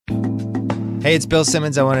Hey, it's Bill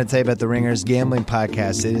Simmons. I want to tell you about the Ringer's Gambling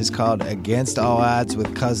Podcast. It is called Against All Odds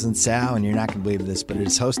with Cousin Sal, and you're not going to believe this, but it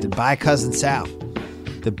is hosted by Cousin Sal,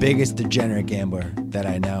 the biggest degenerate gambler that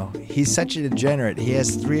I know. He's such a degenerate. He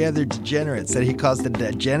has 3 other degenerates that he calls the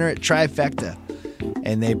degenerate trifecta,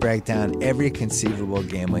 and they break down every conceivable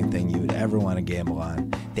gambling thing you would ever want to gamble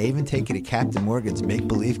on. They even take you to Captain Morgan's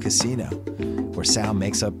Make-Believe Casino, where Sal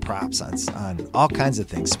makes up props on all kinds of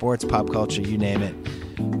things, sports, pop culture, you name it.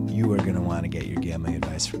 You are going to want to get your gambling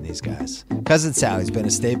advice from these guys. Cousin Sal, he's been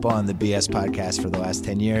a staple on the BS podcast for the last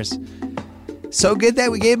 10 years. So good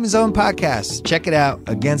that we gave him his own podcast. Check it out,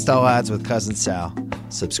 Against All Odds with Cousin Sal.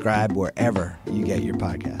 Subscribe wherever you get your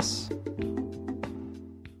podcasts.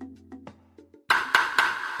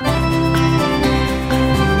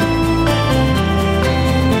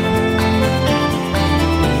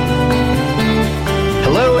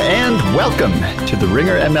 Hello and welcome to the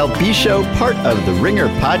Ringer MLB Show, part of the Ringer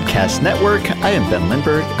Podcast Network. I am Ben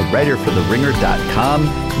Lindbergh, a writer for TheRinger.com.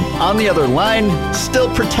 And on the other line,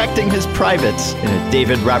 still protecting his privates in a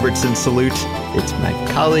David Robertson salute, it's my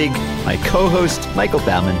colleague, my co-host, Michael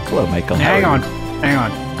Baumann. Hello, Michael. Hang on.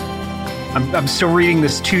 I'm still reading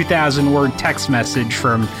this 2,000-word text message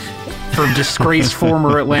from disgraced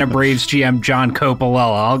former Atlanta Braves GM John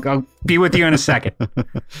Coppola. I'll be with you in a second.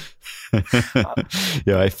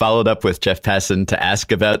 I followed up with Jeff Passan to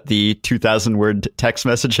ask about the 2,000-word text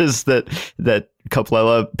messages that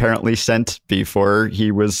Coppola apparently sent before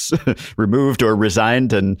he was removed or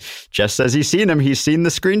resigned. And Jeff says he's seen them. He's seen the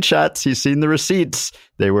screenshots. He's seen the receipts.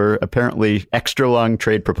 They were apparently extra long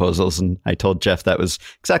trade proposals. And I told Jeff that was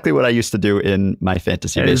exactly what I used to do in my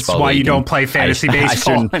fantasy baseball. That's why you don't play fantasy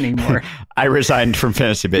baseball anymore. I resigned from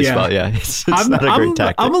fantasy baseball. Yeah, it's not a great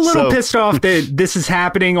tactic. I'm a little pissed off that this is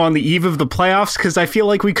happening on the eve of the playoffs, because I feel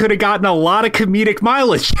like we could have gotten a lot of comedic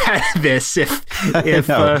mileage out of this. If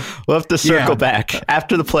we'll have to circle back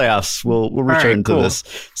after the playoffs. We'll return to this.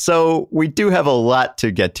 So we do have a lot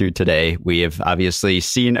to get to today. We have obviously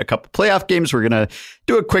seen a couple playoff games. We're going to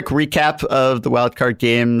do a quick recap of the wildcard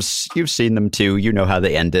games. You've seen them too. You know how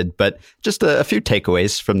they ended, but just a few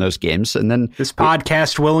takeaways from those games. And then this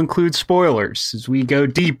podcast will include spoilers as we go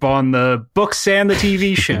deep on the books and the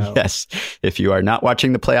TV show. Yes. If you are not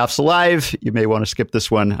watching the playoffs live, you may want to skip this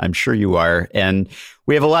one. I'm sure you are. And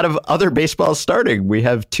we have a lot of other baseball starting. We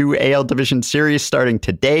have 2 AL Division Series starting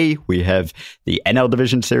today. We have the NL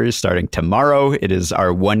Division Series starting tomorrow. It is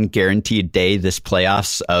our one guaranteed day this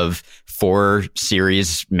playoffs of 4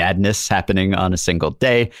 series madness happening on a single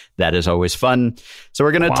day. That is always fun. So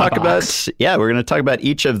we're going to talk about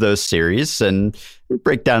each of those series and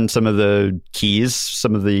break down some of the keys,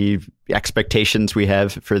 some of the expectations we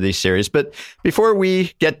have for these series. But before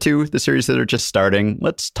we get to the series that are just starting,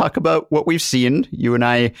 let's talk about what we've seen. You and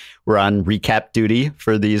I were on recap duty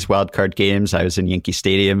for these wildcard games. I was in Yankee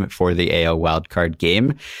Stadium for the AL wildcard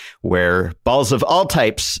game, where balls of all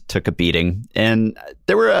types took a beating. And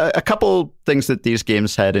there were a couple things that these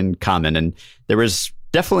games had in common. And there was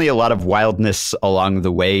definitely a lot of wildness along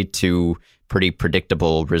the way to pretty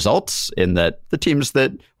predictable results, in that the teams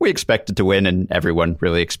that we expected to win and everyone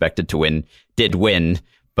really expected to win did win,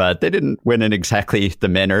 but they didn't win in exactly the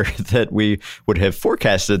manner that we would have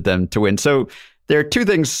forecasted them to win. So there are 2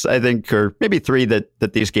 things, I think, or maybe 3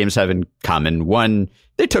 that these games have in common. One,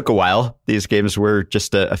 they took a while. These games were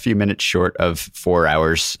just a few minutes short of 4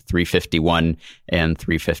 hours, 3:51 and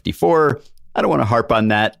 3:54. I don't want to harp on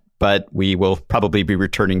that, but we will probably be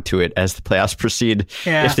returning to it as the playoffs proceed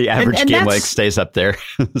if the average game length stays up there.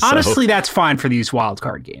 Honestly, that's fine for these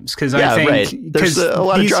wildcard games, because I think there's a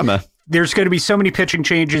lot of drama. There's going to be so many pitching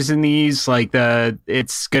changes in these.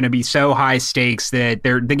 It's going to be so high stakes that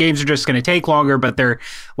the games are just going to take longer. But they're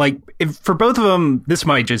for both of them, this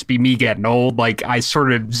might just be me getting old. I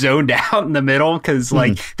sort of zoned out in the middle, because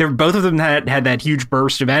both of them had that huge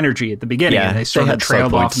burst of energy at the beginning, and they sort of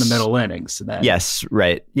trailed off in the middle innings. Yes,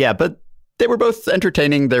 right. Yeah, but they were both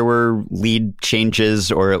entertaining. There were lead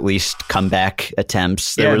changes, or at least comeback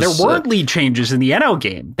attempts. There weren't lead changes in the NL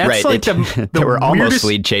game. That's right. There were almost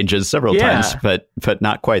lead changes several times, but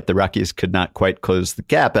not quite. The Rockies could not quite close the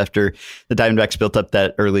gap after the Diamondbacks built up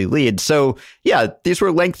that early lead. So, these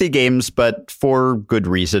were lengthy games, but for good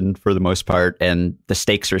reason for the most part. And the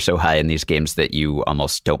stakes are so high in these games that you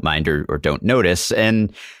almost don't mind or don't notice.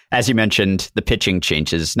 And as you mentioned, the pitching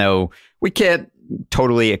changes. No, we can't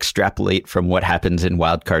totally extrapolate from what happens in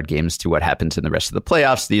wildcard games to what happens in the rest of the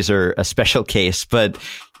playoffs. These are a special case, but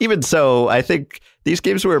even so, I think these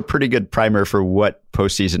games were a pretty good primer for what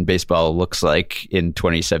postseason baseball looks like in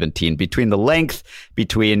 2017, between the length,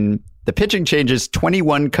 between The pitching changes,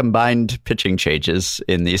 21 combined pitching changes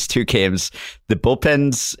in these two games. The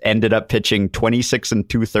bullpens ended up pitching 26 and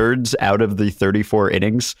 2/3 out of the 34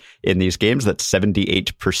 innings in these games. That's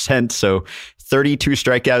 78%. So 32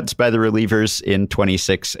 strikeouts by the relievers in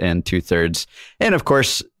 26 and 2/3. And of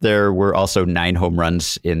course, there were also 9 home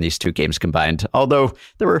runs in these two games combined, although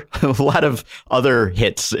there were a lot of other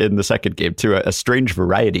hits in the second game too, a strange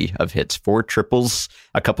variety of hits, 4 triples,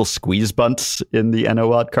 a couple squeeze bunts in the NL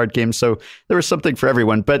wildcard game. So there was something for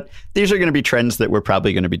everyone, but these are going to be trends that we're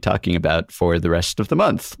probably going to be talking about for the rest of the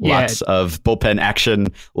month. Yeah. Lots of bullpen action,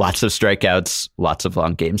 lots of strikeouts, lots of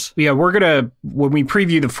long games. Yeah, when we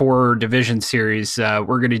preview the 4 division series,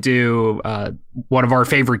 we're going to do one of our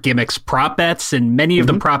favorite gimmicks, prop bets, and many of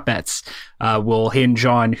the prop bets will hinge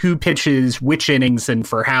on who pitches which innings and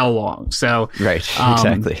for how long. So right,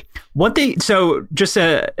 exactly. One thing, so just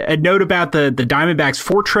a note about the Diamondbacks,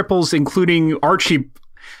 4 triples, including Archie.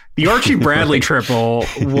 The Archie Bradley triple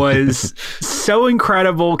was so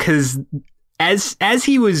incredible because as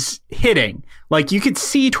he was hitting, like you could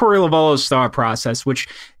see Torey Lovullo's thought process, which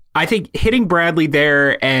I think hitting Bradley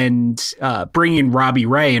there and bringing Robbie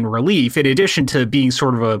Ray in relief, in addition to being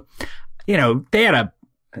sort of they had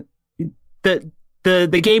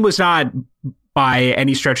the game was not by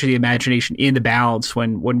any stretch of the imagination in the balance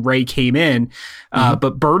when Ray came in,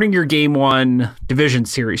 but burning your game 1 division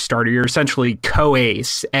series starter, you're essentially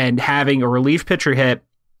co-ace, and having a relief pitcher hit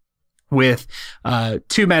with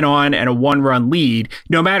 2 men on and a 1-run lead,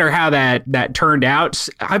 no matter how that turned out,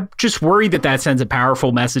 I'm just worried that sends a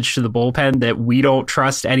powerful message to the bullpen that we don't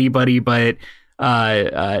trust anybody but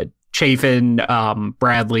Chafin,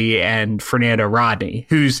 Bradley, and Fernando Rodney,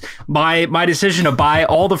 who's my decision to buy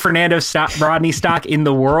all the Fernando Rodney stock in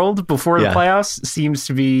the world before the playoffs seems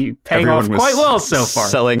to be paying off quite well so far.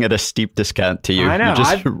 Selling at a steep discount to you. I know. You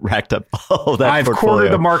just racked up all that I've portfolio.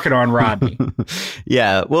 cornered the market on Rodney.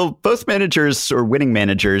 Yeah. Well, both managers or winning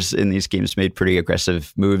managers in these games made pretty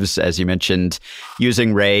aggressive moves, as you mentioned,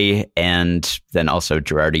 using Ray and then also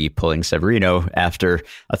Girardi pulling Severino after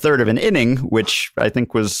a third of an inning, which I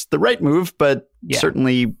think was the right move, but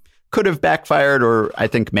certainly could have backfired, or I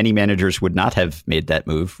think many managers would not have made that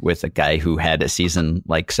move with a guy who had a season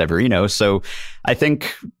like Severino. So I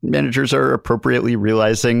think managers are appropriately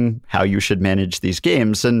realizing how you should manage these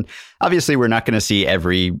games. And obviously we're not going to see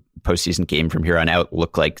every postseason game from here on out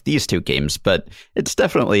look like these two games, but it's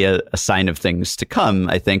definitely a sign of things to come,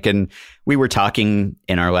 I think. And we were talking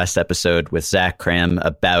in our last episode with Zach Cram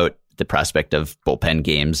about the prospect of bullpen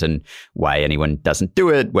games and why anyone doesn't do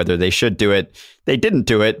it, whether they should do it. They didn't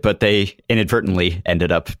do it, but they inadvertently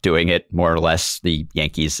ended up doing it, more or less. The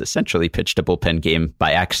Yankees essentially pitched a bullpen game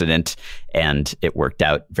by accident, and it worked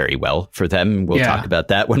out very well for them. We'll talk about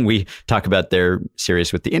that when we talk about their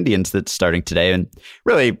series with the Indians that's starting today. And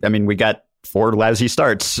really, I mean, we got 4 lousy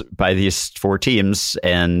starts by these 4 teams,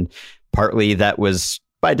 and partly that was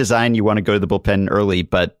by design. You want to go to the bullpen early,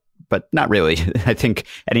 but not really. I think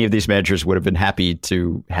any of these managers would have been happy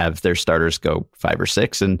to have their starters go 5 or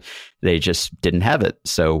 6, and they just didn't have it.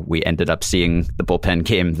 So we ended up seeing the bullpen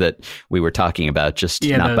game that we were talking about, just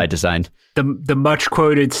not by design. The much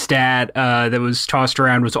quoted stat that was tossed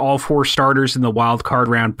around was all 4 starters in the wild card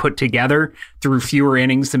round put together through fewer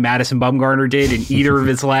innings than Madison Bumgarner did in either of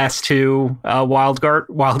his last 2 wild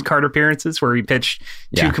card appearances, where he pitched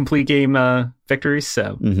 2 complete game victories.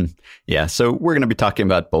 So so we're going to be talking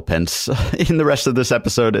about bullpens in the rest of this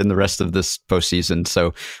episode and the rest of this postseason,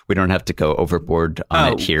 so we don't have to go overboard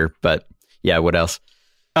on it here. But what else?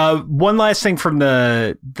 One last thing from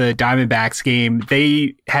the Diamondbacks game.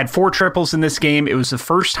 They had 4 triples in this game. It was the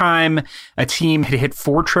first time a team had hit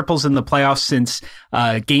 4 triples in the playoffs since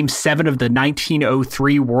Game 7 of the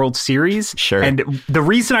 1903 World Series. Sure. And the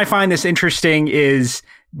reason I find this interesting is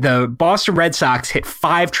the Boston Red Sox hit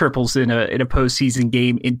 5 triples in a postseason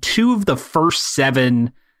game in 2 of the first 7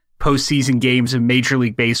 postseason games of Major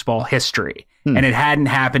League Baseball history. And it hadn't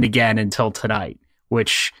happened again until tonight,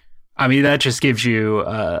 which, I mean, that just gives you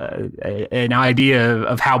an idea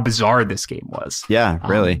of how bizarre this game was. Yeah,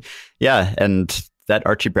 really. And that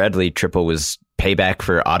Archie Bradley triple was payback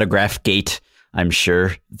for Autograph Gate. I'm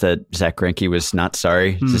sure that Zach Greinke was not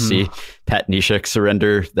sorry to see Pat Neshek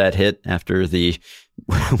surrender that hit after the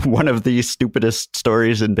one of the stupidest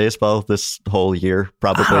stories in baseball this whole year,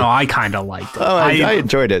 probably. Oh, I kind of liked it. Oh, I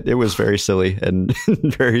enjoyed it. It was very silly and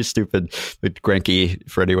very stupid. But Greinke,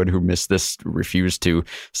 for anyone who missed this, refused to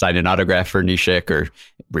sign an autograph for Neshek, or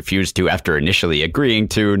refused to after initially agreeing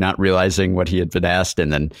to, not realizing what he had been asked.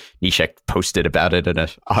 And then Neshek posted about it in an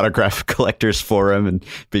autograph collectors forum and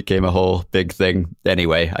became a whole big thing.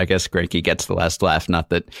 Anyway, I guess Greinke gets the last laugh. Not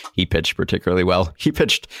that he pitched particularly well. He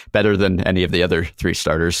pitched better than any of the other three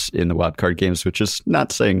starters in the wild card games, which is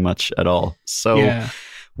not saying much at all. So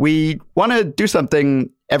we want to do something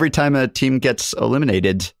every time a team gets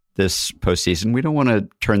eliminated this postseason. We don't want to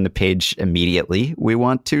turn the page immediately. We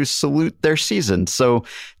want to salute their season. So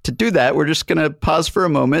to do that, we're just going to pause for a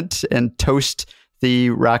moment and toast the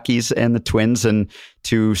Rockies and the Twins. And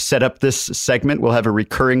to set up this segment, we'll have a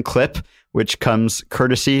recurring clip, which comes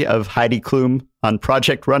courtesy of Heidi Klum on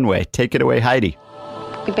Project Runway. Take it away, Heidi.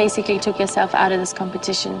 You basically took yourself out of this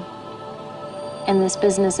competition. In this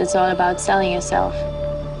business, it's all about selling yourself.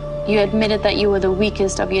 You admitted that you were the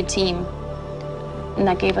weakest of your team, and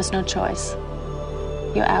that gave us no choice.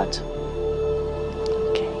 You're out.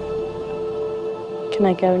 Okay. Can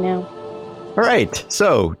I go now? All right.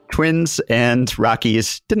 So Twins and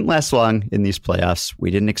Rockies didn't last long in these playoffs.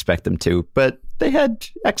 We didn't expect them to, but they had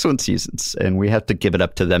excellent seasons, and we have to give it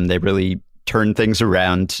up to them. They really turned things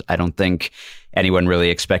around. I don't think anyone really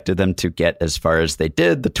expected them to get as far as they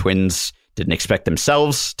did. The Twins didn't expect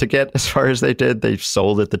themselves to get as far as they did. They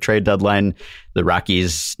sold at the trade deadline. The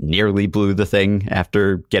Rockies nearly blew the thing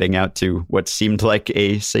after getting out to what seemed like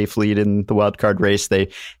a safe lead in the wild card race. They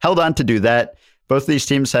held on to do that. Both of these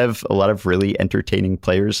teams have a lot of really entertaining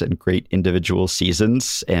players and great individual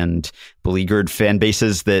seasons and beleaguered fan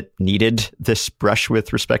bases that needed this brush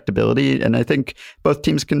with respectability. And I think both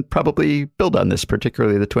teams can probably build on this,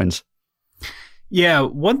 particularly the Twins. Yeah,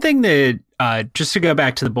 one thing that, just to go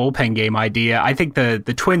back to the bullpen game idea, I think the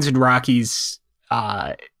Twins and Rockies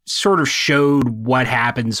sort of showed what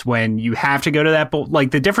happens when you have to go to that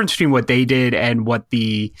like the difference between what they did and what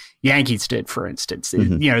the Yankees did, for instance.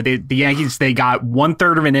 Mm-hmm. You know, the Yankees, they got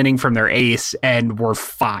 1/3 of an inning from their ace and were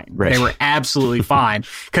fine. Right. They were absolutely fine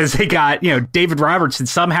because they got, David Robertson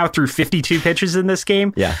somehow threw 52 pitches in this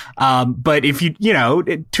game. Yeah. But if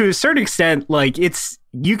to a certain extent, like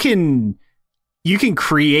you can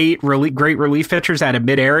create really great relief pitchers out of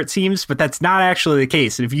midair, it seems, but that's not actually the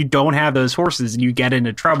case. And if you don't have those horses and you get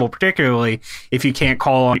into trouble, particularly if you can't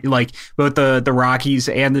call on like both the Rockies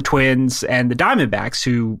and the Twins and the Diamondbacks,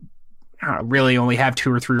 who really only have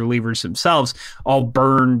 2 or 3 relievers themselves, all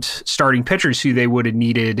burned starting pitchers who they would have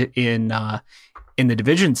needed in the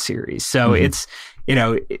division series. So it's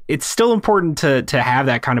still important to have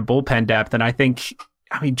that kind of bullpen depth. And I think,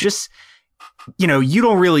 you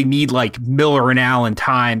don't really need like Miller and Allen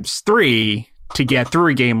 ×3 to get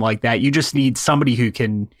through a game like that. You just need somebody who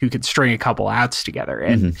can string a couple outs together.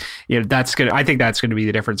 And, I think that's going to be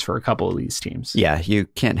the difference for a couple of these teams. Yeah. You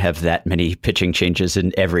can't have that many pitching changes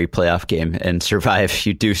in every playoff game and survive.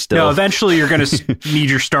 You do still. No, eventually you're going to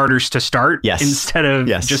need your starters to start instead of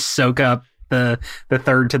just soak up the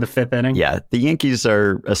 3rd to the 5th inning. Yeah, the Yankees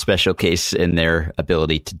are a special case in their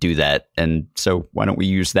ability to do that. And so why don't we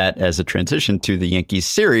use that as a transition to the Yankees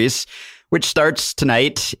series, which starts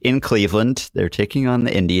tonight in Cleveland. They're taking on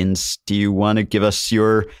the Indians. Do you want to give us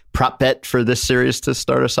your prop bet for this series to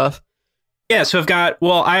start us off? Yeah, so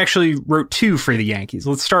I actually wrote 2 for the Yankees.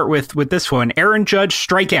 Let's start with this one. Aaron Judge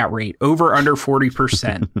strikeout rate over under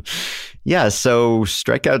 40%. Yeah, so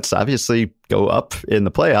strikeouts obviously go up in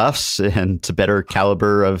the playoffs, and it's a better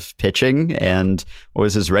caliber of pitching. And what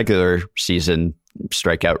was his regular season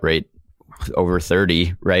strikeout rate? Over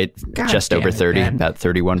 30, right? Just over 30, about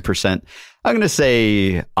 31%. I'm going to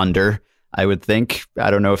say under. I would think. I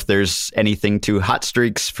don't know if there's anything to hot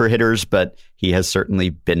streaks for hitters, but he has certainly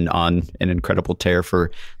been on an incredible tear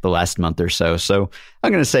for the last month or so. So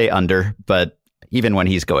I'm going to say under, but even when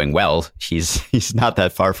he's going well, he's not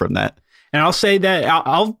that far from that. And I'll say that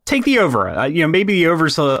I'll take the over. Maybe the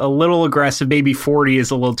over's a little aggressive. Maybe 40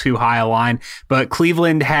 is a little too high a line. But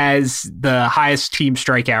Cleveland has the highest team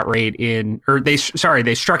strikeout rate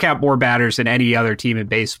they struck out more batters than any other team in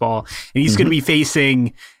baseball. And he's going to be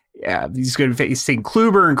facing. Yeah, he's going to be facing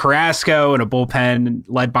Kluber and Carrasco and a bullpen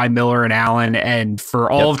led by Miller and Allen. And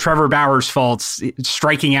for all of Trevor Bauer's faults,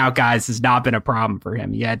 striking out guys has not been a problem for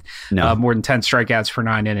him. He had more than 10 strikeouts per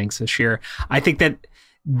 9 innings this year. I think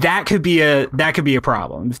that could be a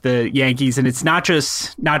problem if the Yankees, and it's not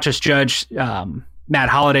just Judge. Matt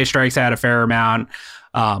Holliday strikes out a fair amount.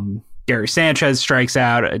 Gary Sanchez strikes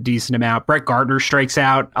out a decent amount. Brett Gardner strikes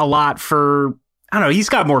out a lot for I don't know. He's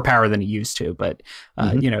got more power than he used to, but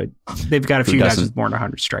they've got a few guys with more than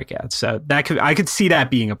 100 strikeouts. So I could see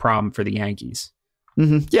that being a problem for the Yankees.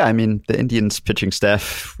 Mm-hmm. Yeah, I mean, the Indians pitching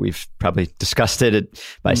staff, we've probably discussed it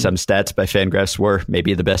by some stats, by Fangraphs, were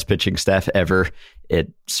maybe the best pitching staff ever. It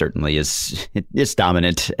certainly is. It is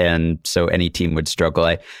dominant, and so any team would struggle.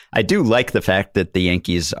 I do like the fact that the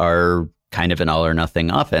Yankees are kind of an all or nothing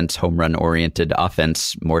offense, home run oriented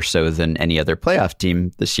offense, more so than any other playoff team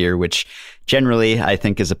this year, which generally I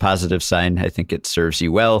think is a positive sign. I think it serves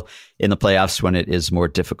you well in the playoffs when it is more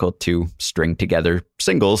difficult to string together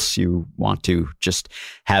singles. You want to just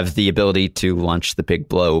have the ability to launch the big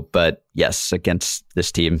blow. But yes, against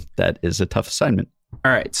this team, that is a tough assignment.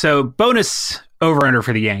 All right. So bonus over-under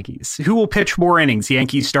for the Yankees. Who will pitch more innings,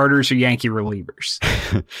 Yankee starters or Yankee relievers?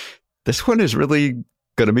 This one is really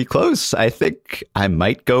going to be close. I think I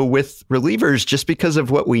might go with relievers just because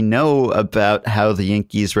of what we know about how the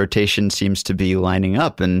Yankees rotation seems to be lining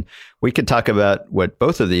up. And we could talk about what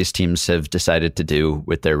both of these teams have decided to do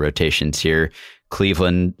with their rotations here.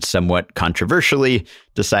 Cleveland, somewhat controversially,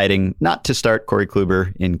 deciding not to start Corey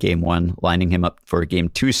Kluber in game 1, lining him up for a game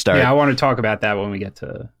 2 start. Yeah, I want to talk about that when we get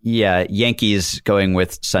to... Yeah, Yankees going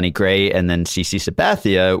with Sonny Gray and then CC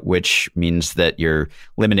Sabathia, which means that you're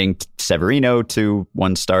limiting Severino to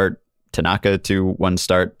 1 start, Tanaka to 1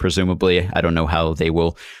 start, presumably. I don't know how they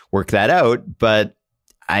will work that out, but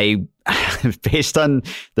based on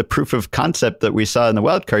the proof of concept that we saw in the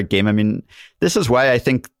wildcard game, I mean, this is why I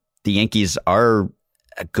think the Yankees are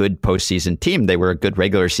a good postseason team. They were a good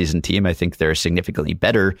regular season team. I think they're a significantly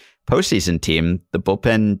better postseason team. The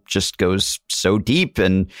bullpen just goes so deep,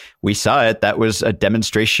 and we saw it. That was a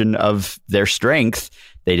demonstration of their strength.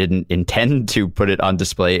 They didn't intend to put it on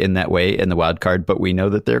display in that way in the wild card, but we know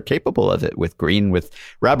that they're capable of it with Green, with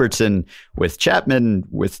Robertson, with Chapman,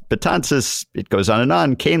 with Betances. It goes on and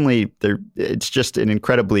on. Canely, it's just an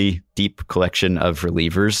incredibly deep collection of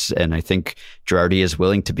relievers. And I think Girardi is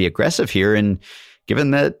willing to be aggressive here. And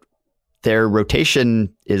given that their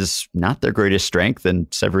rotation is not their greatest strength, and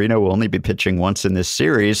Severino will only be pitching once in this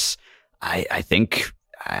series, I think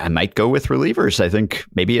I might go with relievers. I think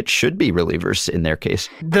maybe it should be relievers in their case.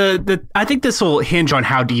 I think this will hinge on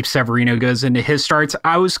how deep Severino goes into his starts.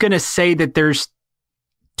 I was going to say that there's,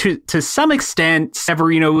 to some extent,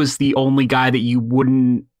 Severino is the only guy that you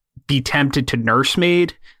wouldn't be tempted to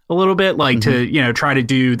nursemaid a little bit, like to try to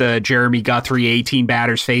do the Jeremy Guthrie 18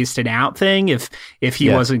 batters faced and out thing if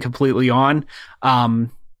he wasn't completely on.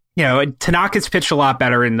 Tanaka's pitched a lot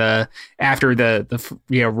better after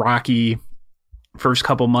the rocky first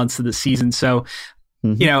couple months of the season. So,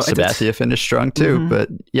 Sabathia finished strong too, but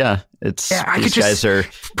these guys are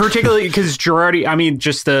particularly because Girardi, I mean,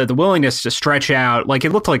 just the willingness to stretch out, like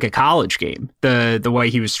it looked like a college game, the way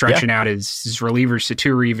he was stretching out his relievers to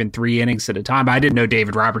 2 or even 3 innings at a time. I didn't know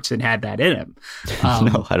David Robertson had that in him.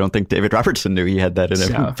 No, I don't think David Robertson knew he had that in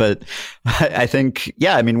him, but I think,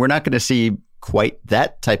 we're not going to see quite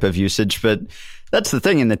that type of usage, but that's the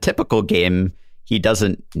thing. In the typical game, he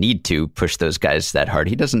doesn't need to push those guys that hard.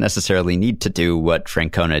 He doesn't necessarily need to do what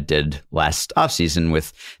Francona did last offseason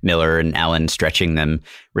with Miller and Allen stretching them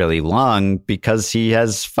really long, because he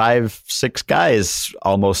has 5-6 guys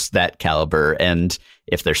almost that caliber. And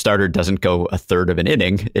if their starter doesn't go a third of an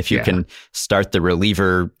inning, if you can start the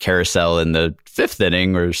reliever carousel in the 5th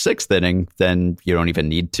inning or 6th inning, then you don't even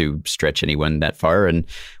need to stretch anyone that far. And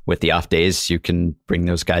with the off days, you can bring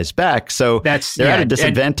those guys back. So they're at a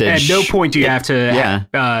disadvantage. At no point do you have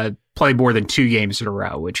to play more than 2 games in a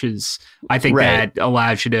row, which is, I think that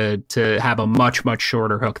allows you to have a much, much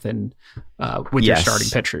shorter hook than with your starting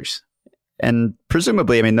pitchers. And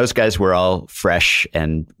presumably, I mean, those guys were all fresh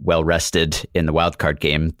and well rested in the wild card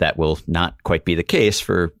game. That will not quite be the case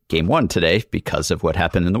for game 1 today because of what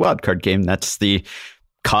happened in the wild card game. That's the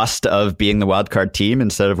cost of being the wild card team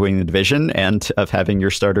instead of winning the division, and of having your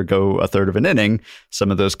starter go a third of an inning. Some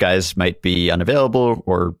of those guys might be unavailable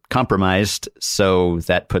or compromised, so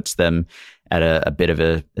that puts them at a bit of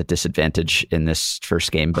a disadvantage in this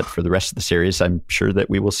first game. But for the rest of the series, I'm sure that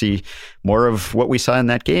we will see more of what we saw in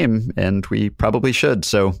that game, and we probably should.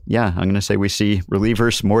 So, I'm going to say we see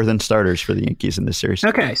relievers more than starters for the Yankees in this series.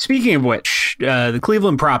 Okay, speaking of which, the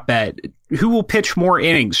Cleveland prop bet, who will pitch more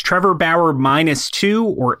innings, Trevor Bauer -2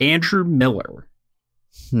 or Andrew Miller?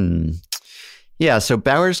 Yeah, so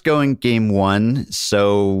Bauer's going game 1,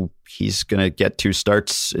 so he's going to get 2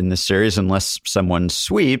 starts in this series unless someone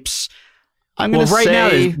sweeps. I'm going to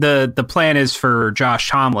say now the plan is for Josh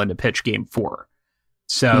Tomlin to pitch game 4.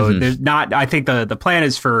 So there's not, I think the plan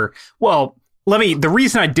is for, The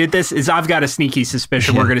reason I did this is I've got a sneaky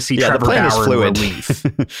suspicion we're going to see Trevor Bauer in relief.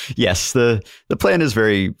 Yes, the plan is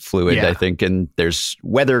very fluid, Yeah. I think, and there's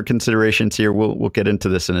weather considerations here. We'll get into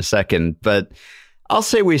this in a second, but I'll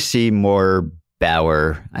say we see more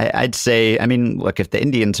Bauer. I'd say, I mean, look, if the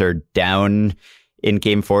Indians are down in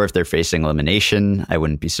Game 4, if they're facing elimination, I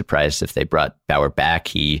wouldn't be surprised if they brought Bauer back.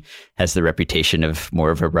 He has the reputation of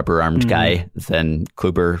more of a rubber-armed guy than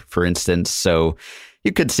Kluber, for instance, so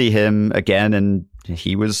you could see him again, and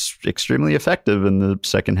he was extremely effective in the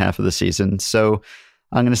second half of the season. So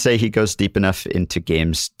I'm going to say he goes deep enough into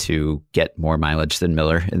games to get more mileage than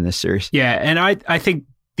Miller in this series. Yeah, and I think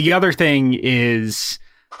the other thing is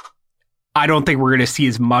I don't think we're going to see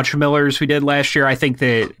as much Miller as we did last year. I think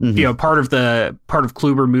that part of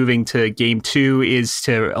Kluber moving to Game 2 is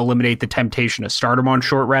to eliminate the temptation to start him on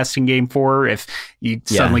short rest in Game 4 if you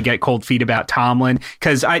suddenly get cold feet about Tomlin.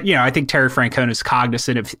 Because I think Terry Francona is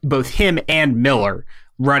cognizant of both him and Miller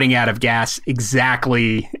running out of gas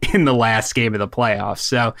exactly in the last game of the playoffs.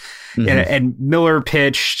 So, and Miller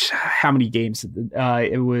pitched how many games?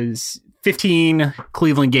 It was 15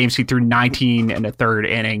 Cleveland games. He threw 19 and a third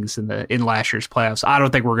innings in last year's playoffs. I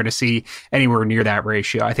don't think we're going to see anywhere near that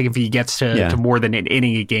ratio. I think if he gets to more than an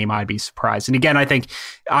inning a game, I'd be surprised. And again, I think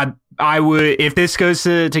I would, if this goes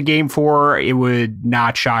to Game 4, it would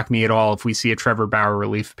not shock me at all if we see a Trevor Bauer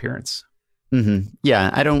relief appearance. Yeah,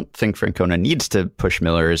 I don't think Francona needs to push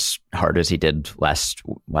Miller as hard as he did last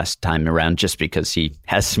time around, just because he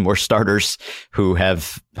has some more starters who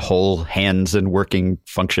have whole hands and working,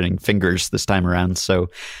 functioning fingers this time around. So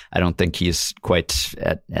I don't think he's quite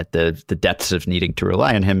at the depths of needing to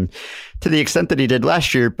rely on him to the extent that he did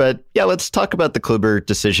last year. But yeah, let's talk about the Kluber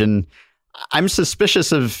decision. I'm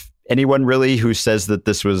suspicious of anyone really who says that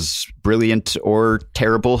this was brilliant or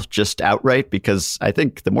terrible just outright, because I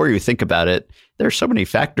think the more you think about it, there are so many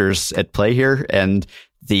factors at play here, and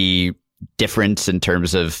the difference in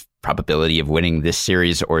terms of probability of winning this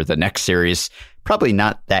series or the next series, probably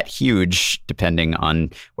not that huge, depending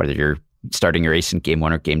on whether you're starting your ace in Game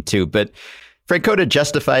 1 or Game 2. But Francona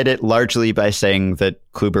justified it largely by saying that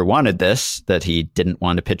Kluber wanted this, that he didn't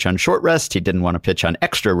want to pitch on short rest, he didn't want to pitch on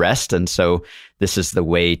extra rest, and so this is the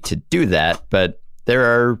way to do that. But there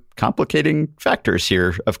are complicating factors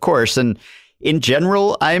here, of course, and in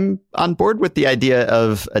general, I'm on board with the idea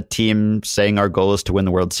of a team saying our goal is to win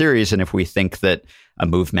the World Series, and if we think that a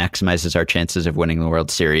move maximizes our chances of winning the World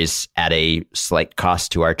Series at a slight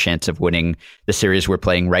cost to our chance of winning the series we're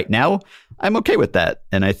playing right now, I'm okay with that.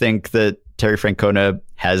 And I think that Terry Francona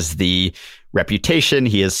has the reputation.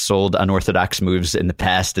 He has sold unorthodox moves in the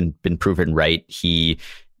past and been proven right. He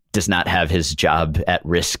does not have his job at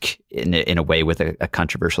risk in a way with a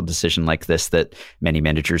controversial decision like this that many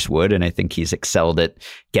managers would. And I think he's excelled at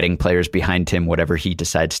getting players behind him, whatever he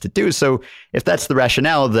decides to do. So if that's the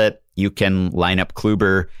rationale that you can line up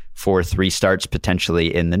Kluber for 3 starts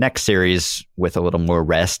potentially in the next series with a little more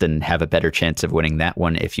rest and have a better chance of winning that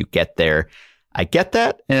one if you get there, I get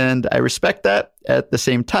that, and I respect that. At the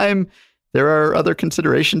same time, there are other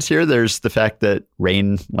considerations here. There's the fact that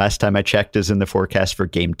rain, last time I checked, is in the forecast for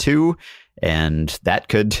Game 2, and that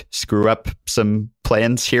could screw up some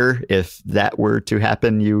plans here. If that were to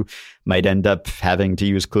happen, you might end up having to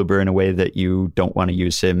use Kluber in a way that you don't want to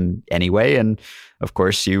use him anyway. And of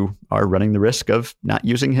course, you are running the risk of not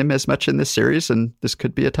using him as much in this series, and this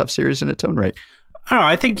could be a tough series in its own right. I don't know.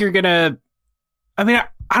 I think you're going to... I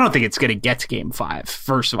don't think it's going to get to Game 5.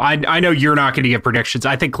 First of all, I know you're not going to give predictions.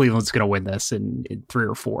 I think Cleveland's going to win this in 3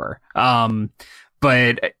 or 4.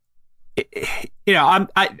 But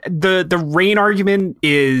the rain argument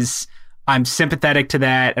is, I'm sympathetic to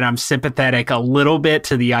that, and I'm sympathetic a little bit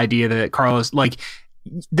to the idea that Carlos, like,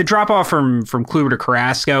 the drop off from Kluber to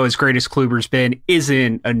Carrasco, as great as Kluber's been,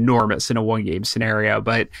 isn't enormous in a 1-game scenario.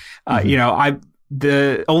 But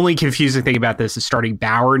the only confusing thing about this is starting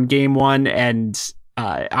Bauer in Game 1, and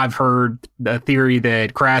I've heard the theory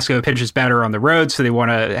that Carrasco pitches better on the road, so they want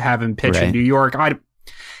to have him pitch in New York.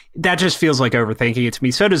 That just feels like overthinking it to me.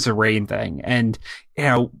 So does the rain thing. And,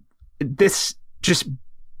 this just...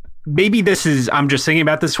 Maybe I'm just thinking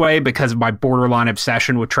about this way because of my borderline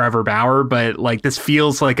obsession with Trevor Bauer, but like this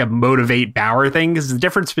feels like a motivate Bauer thing, because the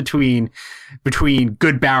difference between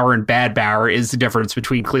good Bauer and bad Bauer is the difference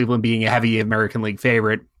between Cleveland being a heavy American League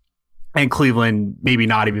favorite and Cleveland maybe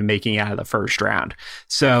not even making it out of the first round.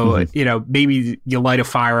 So, maybe you light a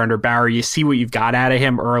fire under Bauer, you see what you've got out of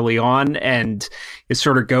him early on, and you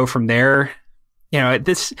sort of go from there.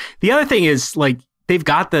 The other thing is, like, they've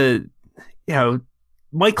got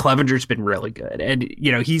Mike Clevenger's been really good, and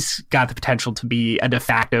he's got the potential to be a de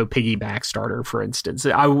facto piggyback starter. For instance,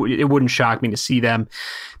 it wouldn't shock me to see them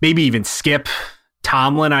maybe even skip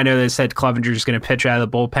Tomlin. I know they said Clevenger's going to pitch out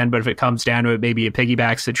of the bullpen, but if it comes down to it, maybe a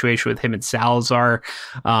piggyback situation with him and Salazar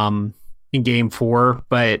in Game 4.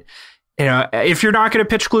 But if you're not going to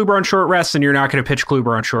pitch Kluber on short rest, then you're not going to pitch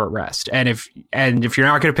Kluber on short rest. And if you're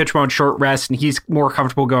not going to pitch him on short rest, and he's more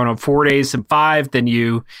comfortable going on 4 days than 5, then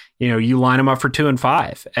you line him up for 2 and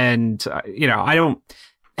 5. And I don't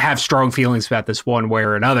have strong feelings about this one way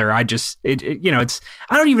or another. I just I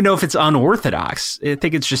don't even know if it's unorthodox. I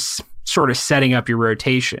think it's just sort of setting up your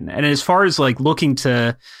rotation. And as far as like looking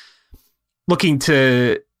to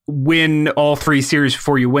win all 3 series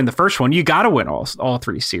before you win the first one, you got to win all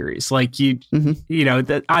 3 series. Like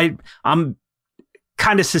that I'm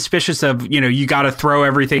kind of suspicious of, you got to throw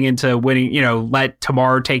everything into winning, let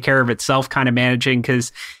tomorrow take care of itself kind of managing,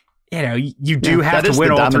 because you do have to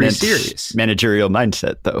win all 3 series. Managerial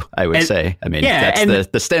mindset, though, I would say. I mean, that's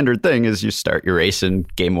the standard thing is you start your race in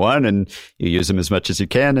Game 1 and you use them as much as you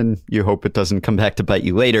can and you hope it doesn't come back to bite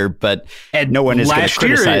you later. But no one is going to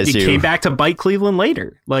criticize you. Last year, it came back to bite Cleveland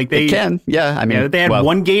later. Like they can, yeah. I mean, they had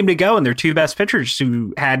 1 game to go, and their 2 best pitchers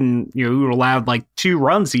who hadn't, who allowed like 2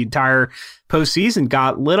 runs the entire postseason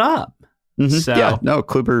got lit up. Mm-hmm. So, yeah, no,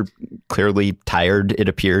 Kluber clearly tired, it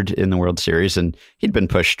appeared, in the World Series, and he'd been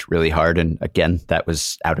pushed really hard. And again, that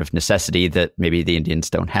was out of necessity that maybe the Indians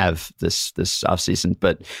don't have this offseason,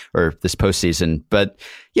 or this postseason. But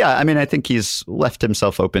yeah, I mean, I think he's left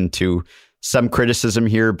himself open to some criticism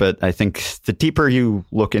here, but I think the deeper you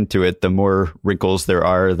look into it, the more wrinkles there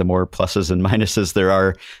are, the more pluses and minuses there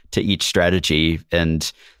are to each strategy.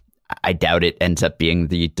 And I doubt it ends up being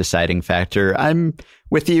the deciding factor. I'm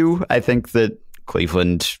with you. I think that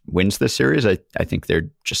Cleveland wins this series. I think they're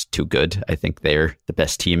just too good. I think they're the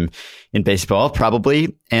best team in baseball,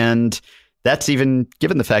 probably. And that's even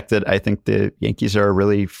given the fact that I think the Yankees are a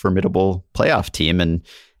really formidable playoff team. And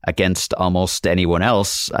against almost anyone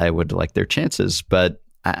else, I would like their chances. But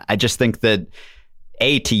I just think that,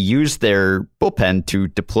 to use their bullpen to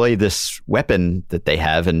deploy this weapon that they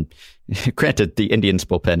have, and granted, the Indians'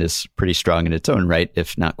 bullpen is pretty strong in its own right,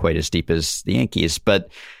 if not quite as deep as the Yankees,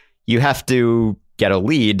 but you have to get a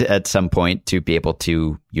lead at some point to be able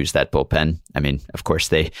to use that bullpen. I mean, of course,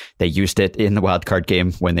 they used it in the wild card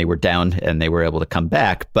game when they were down and they were able to come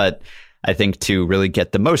back. But I think to really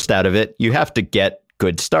get the most out of it, you have to get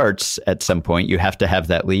good starts at some point. You have to have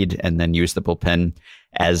that lead and then use the bullpen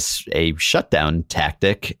as a shutdown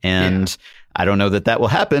tactic. And I don't know that will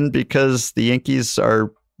happen because the Yankees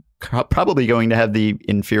are probably going to have the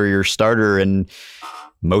inferior starter in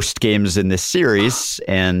most games in this series.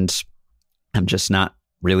 And I'm just not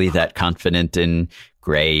really that confident in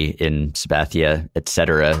Gray, in Sabathia,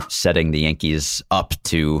 etc., setting the Yankees up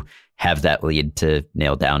to have that lead to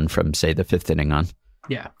nail down from, say, the 5th inning on.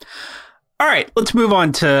 Yeah. All right, let's move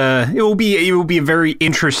on to it will be a very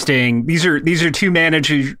interesting. These are two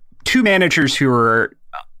managers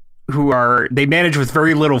who are they manage with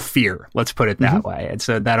very little fear. Let's put it that way. And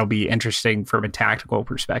so that'll be interesting from a tactical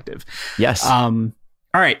perspective. Yes.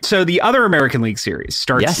 All right. So the other American League series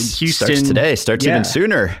starts in Houston. Starts today. Starts even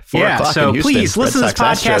sooner. 4 o'clock so in Houston. Please listen to this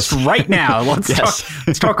podcast right now.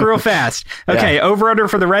 Let's talk real fast. Okay. Over under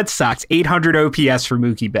for the Red Sox, 800 OPS for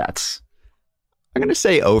Mookie Betts. I'm going to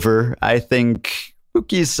say over. I think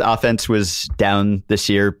Mookie's offense was down this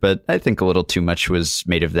year, but I think a little too much was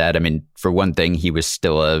made of that. I mean, for one thing, he was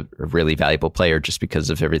still a really valuable player just because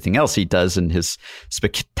of everything else he does and his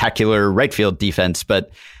spectacular right field defense.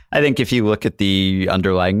 But I think if you look at the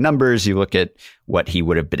underlying numbers, you look at what he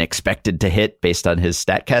would have been expected to hit based on his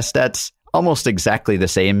StatCast stats, almost exactly the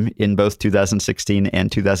same in both 2016 and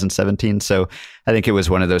 2017. So I think it was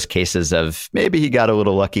one of those cases of maybe he got a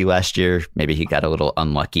little lucky last year, maybe he got a little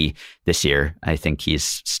unlucky this year. I think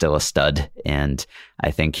he's still a stud, and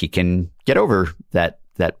I think he can get over that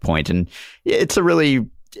point. And it's a really,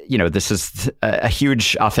 this is a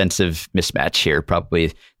huge offensive mismatch here,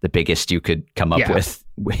 probably the biggest you could come up with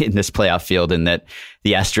in this playoff field, in that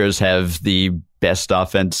the Astros have the best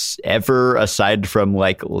offense ever, aside from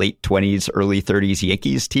like late 20s, early 30s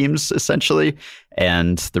Yankees teams, essentially.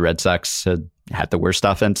 And the Red Sox had the worst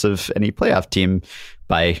offense of any playoff team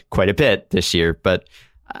by quite a bit this year. But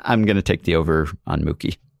I'm going to take the over on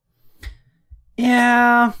Mookie.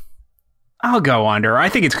 Yeah, I'll go under. I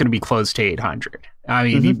think it's going to be close to 800. I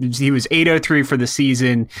mean, he was 803 for the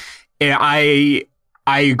season. And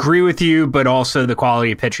I agree with you, but also the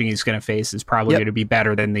quality of pitching he's going to face is probably going to be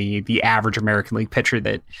better than the average American League pitcher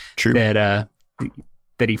that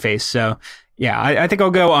he faced. So, yeah, I think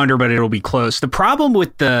I'll go under, but it'll be close. The problem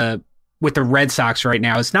with the with the Red Sox right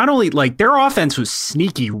now is not only like their offense was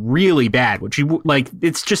sneaky really bad, which you like,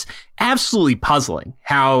 it's just absolutely puzzling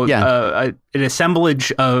how an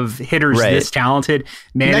assemblage of hitters this talented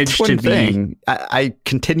managed to be. Thing. I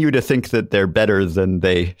continue to think that they're better than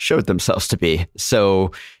they showed themselves to be.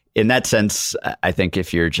 So in that sense, I think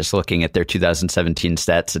if you're just looking at their 2017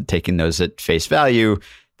 stats and taking those at face value,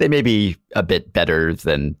 they may be a bit better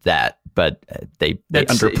than that. But they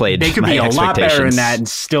underplayed. They could my be a lot better than that and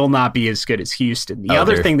expectations. still not be as good as Houston. The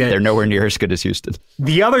other thing that they're nowhere near as good as Houston.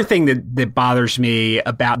 The other thing that bothers me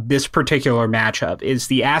about this particular matchup is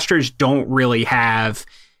the Astros don't really have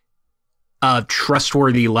a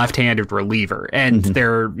trustworthy left-handed reliever, and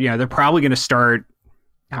they're probably going to start.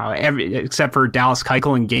 Except for Dallas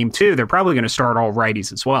Keuchel in Game 2, they're probably going to start all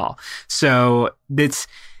righties as well. So it's.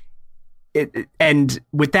 And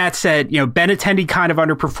with that said, Benintendi kind of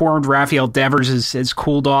underperformed. Rafael Devers has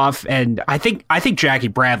cooled off, and I think Jackie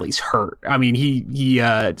Bradley's hurt. I mean, he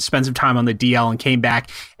spent some time on the DL and came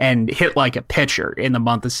back and hit like a pitcher in the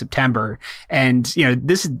month of September. And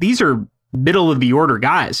these are middle of the order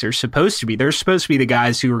guys. They're supposed to be the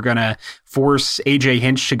guys who are going to force AJ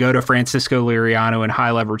Hinch to go to Francisco Liriano in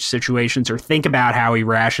high leverage situations, or think about how he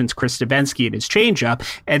rations Chris Davinsky and his changeup.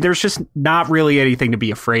 And there's just not really anything to be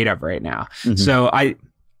afraid of right now. So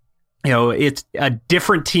it's a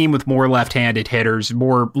different team with more left-handed hitters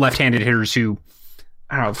who,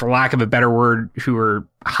 I don't know, for lack of a better word, who are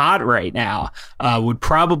hot right now, would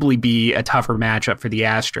probably be a tougher matchup for the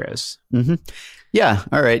Astros. Yeah.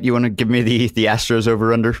 All right. You want to give me the Astros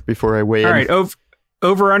over-under before I weigh in? All right.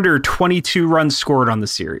 Over-under 22 runs scored on the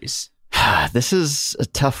series. This is a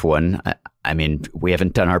tough one. I mean, we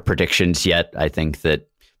haven't done our predictions yet. I think that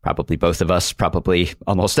probably both of us, probably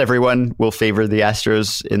almost everyone, will favor the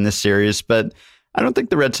Astros in this series. But I don't think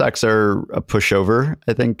the Red Sox are a pushover.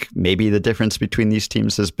 I think maybe the difference between these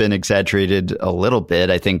teams has been exaggerated a little bit.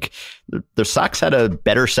 I think the Sox had a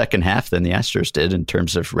better second half than the Astros did in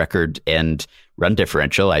terms of record and run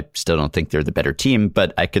differential. I still don't think they're the better team,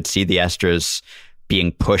 but I could see the Astros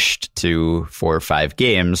being pushed to 4 or 5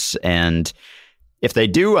 games. And if they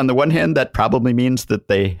do, on the one hand, that probably means that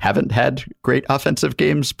they haven't had great offensive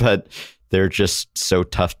games, but they're just so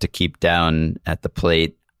tough to keep down at the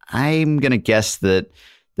plate. I'm going to guess that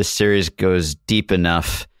the series goes deep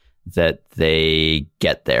enough that they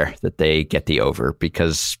get there, that they get the over,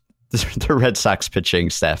 because the Red Sox pitching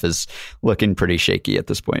staff is looking pretty shaky at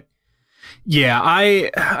this point. Yeah,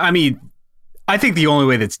 I mean, I think the only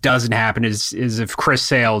way that doesn't happen is if Chris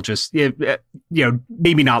Sale just,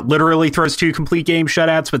 maybe not literally throws 2 complete game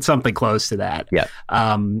shutouts, but something close to that. Yeah.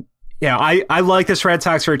 I like this Red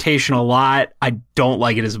Sox rotation a lot. I don't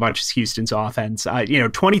like it as much as Houston's offense.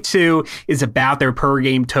 22 is about their per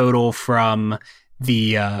game total from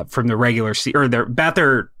the regular season, or their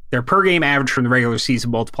per game average from the regular season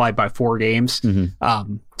multiplied by 4 games.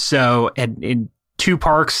 So in 2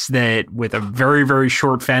 parks that with a very, very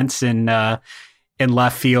short fence in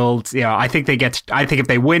left field, I think if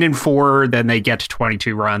they win in 4, then they get to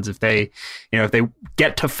 22 runs. If they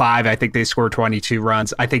get to 5, I think they score 22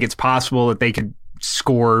 runs. I think it's possible that they could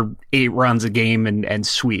score 8 runs a game and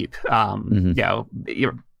sweep.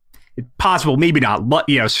 Possible, maybe not.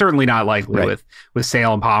 Certainly not likely with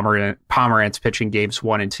Sale and Pomerantz pitching games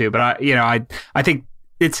 1 and 2. But I think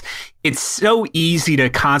it's so easy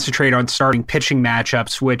to concentrate on starting pitching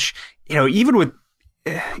matchups, which even with.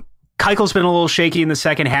 Keuchel's been a little shaky in the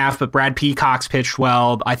second half, but Brad Peacock's pitched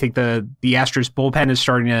well. I think the Astros bullpen is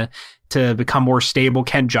starting to become more stable.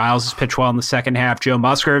 Ken Giles has pitched well in the second half. Joe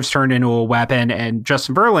Musgrove's turned into a weapon, and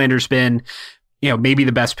Justin Verlander's been, maybe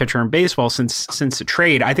the best pitcher in baseball since the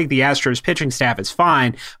trade. I think the Astros pitching staff is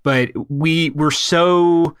fine, but we're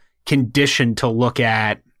so conditioned to look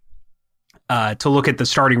at the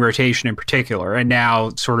starting rotation in particular, and now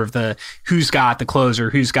sort of the who's got the closer,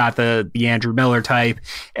 who's got the Andrew Miller type,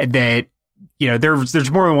 and that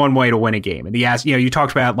there's more than one way to win a game. And you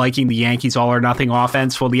talked about liking the Yankees all or nothing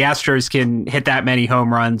offense. Well, the Astros can hit that many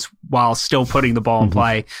home runs while still putting the ball in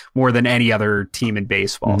play more than any other team in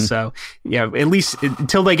baseball. So at least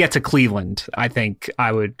until they get to Cleveland, I think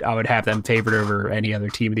I would have them favored over any other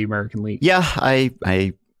team in the American League. Yeah,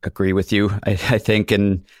 I agree with you. I think,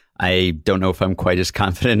 and I don't know if I'm quite as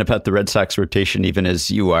confident about the Red Sox rotation even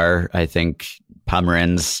as you are. I think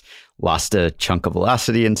Pomerantz lost a chunk of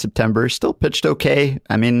velocity in September, still pitched okay.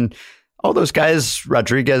 I mean, all those guys,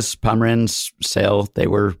 Rodriguez, Pomerantz, Sale, they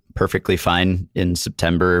were perfectly fine in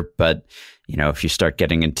September. But, if you start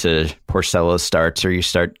getting into Porcello starts, or you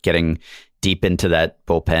start getting deep into that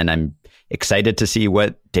bullpen, excited to see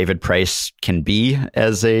what David Price can be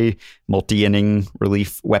as a multi-inning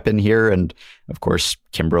relief weapon here. And of course,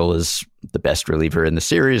 Kimbrel is the best reliever in the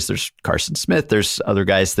series. There's Carson Smith. There's other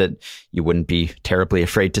guys that you wouldn't be terribly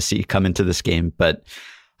afraid to see come into this game. But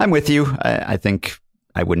I'm with you. I think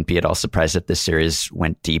I wouldn't be at all surprised if this series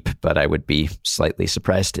went deep, but I would be slightly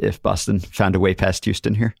surprised if Boston found a way past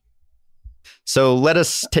Houston here. So let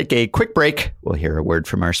us take a quick break. We'll hear a word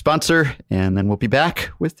from our sponsor, and then we'll be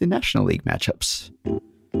back with the National League matchups.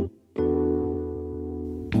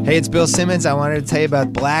 Hey, it's Bill Simmons. I wanted to tell you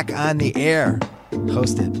about Black on the Air,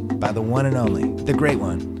 hosted by the one and only, the great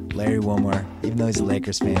one, Larry Wilmore. Even though he's a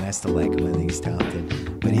Lakers fan, I still like him. I think he's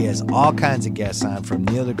talented. But he has all kinds of guests on, from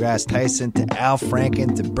Neil deGrasse Tyson to Al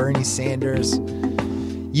Franken to Bernie Sanders.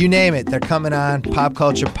 You name it, they're coming on. Pop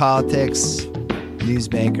culture, politics,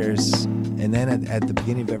 newsmakers. And then at the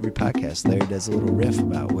beginning of every podcast, Larry does a little riff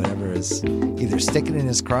about whatever is either sticking in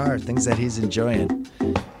his craw or things that he's enjoying.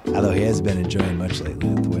 Although he hasn't been enjoying much lately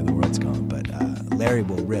with the way the world's going. But Larry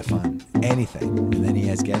will riff on anything. And then he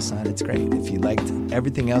has guests on. It's great. If you liked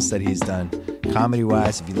everything else that he's done,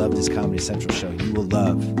 comedy-wise, if you loved his Comedy Central show, you will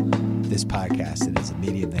love this podcast. It is a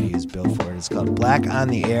medium that he has built for it. It's called Black on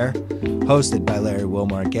the Air, hosted by Larry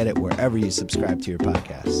Wilmore. Get it wherever you subscribe to your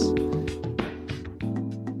podcasts.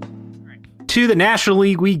 To the National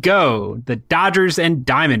League we go. The Dodgers and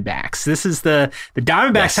Diamondbacks. This is the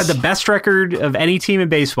Diamondbacks had the best record of any team in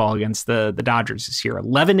baseball against the Dodgers this year,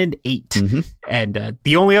 11-8. Mm-hmm. And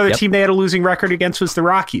the only other team they had a losing record against was the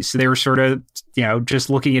Rockies. So they were sort of, just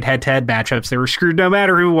looking at head-to-head matchups. They were screwed no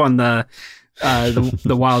matter who won the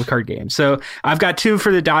wild card game. So I've got two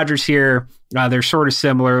for the Dodgers here. They're sort of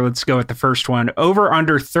similar. Let's go with the first one. Over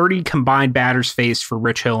under 30 combined batters faced for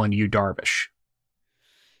Rich Hill and Yu Darvish.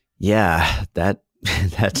 Yeah,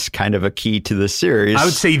 that's kind of a key to the series. I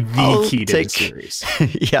would say the key to the series.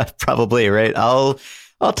 Yeah, probably, right? I'll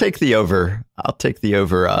take the over. I'll take the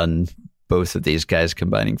over on both of these guys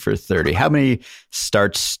combining for 30. How many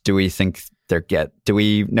starts do we think they'll get? Do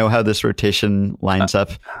we know how this rotation lines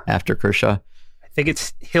up after Kershaw? I think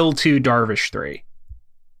it's Hill 2, Darvish 3.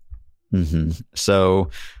 Mm-hmm.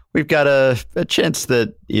 So we've got a chance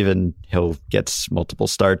that even Hill gets multiple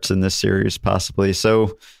starts in this series, possibly.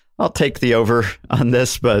 So I'll take the over on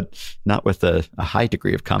this, but not with a high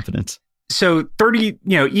degree of confidence. So 30,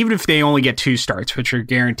 even if they only get 2 starts, which are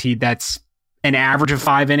guaranteed, that's an average of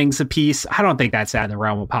 5 innings apiece. I don't think that's out of the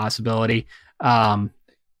realm of possibility.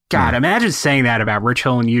 Imagine saying that about Rich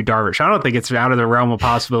Hill and Yu Darvish. I don't think it's out of the realm of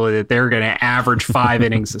possibility that they're going to average 5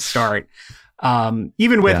 innings to start.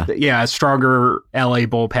 Even with a stronger LA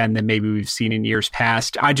bullpen than maybe we've seen in years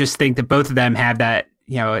past. I just think that both of them have that,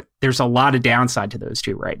 there's a lot of downside to those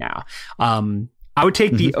two right now. I would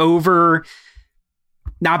take the over,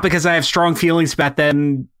 not because I have strong feelings about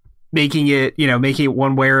them making it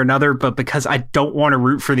one way or another, but because I don't want to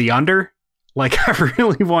root for the under. Like, I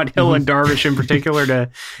really want Hill and Darvish in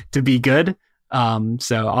particular to be good.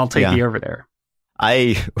 So I'll take the over there.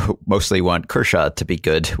 I mostly want Kershaw to be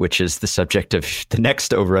good, which is the subject of the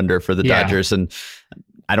next over-under for the Dodgers. And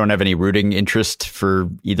I don't have any rooting interest for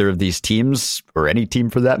either of these teams, or any team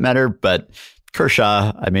for that matter. But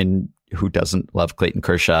Kershaw, I mean, who doesn't love Clayton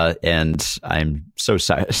Kershaw? And I'm so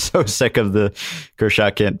sick of the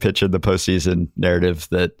Kershaw can't pitch in the postseason narrative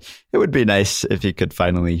that it would be nice if he could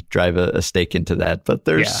finally drive a stake into that. But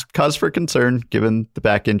there's cause for concern given the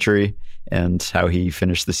back injury and how he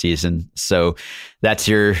finished the season. So that's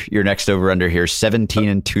your next over-under here.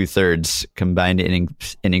 17 2/3 combined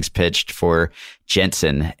innings pitched for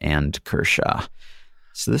Jensen and Kershaw.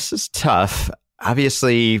 So this is tough.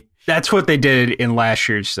 Obviously, that's what they did in last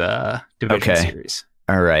year's division series.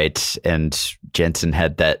 All right. And Jensen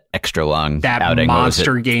had that extra long outing. That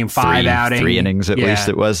monster game 5 outing. 3 innings at least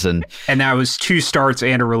it was. And that was 2 starts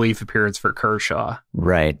and a relief appearance for Kershaw.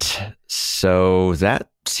 Right. So that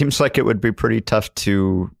seems like it would be pretty tough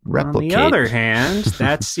to replicate. On the other hand,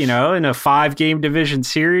 that's, in a 5-game division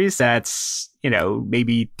series, that's,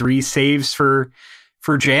 maybe 3 saves for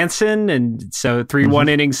Jansen. And so 3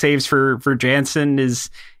 1-inning saves for Jansen is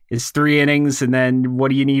 3 innings. And then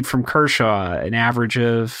what do you need from Kershaw? An average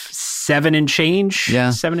of 7 and change?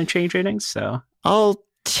 Yeah. 7 and change innings. So I'll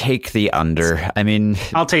take the under. I mean,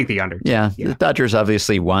 I'll take the under. Yeah. The Dodgers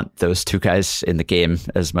obviously want those 2 guys in the game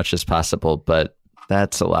as much as possible, but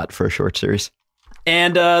that's a lot for a short series.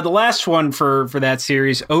 And the last one for that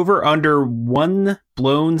series, over under one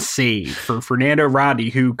blown save for Fernando Rodney,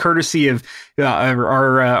 who, courtesy of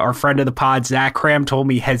our friend of the pod, Zach Cram, told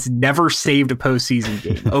me has never saved a postseason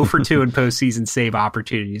game. 0 for 2 in postseason save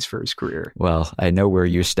opportunities for his career. Well, I know where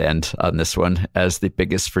you stand on this one as the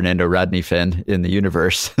biggest Fernando Rodney fan in the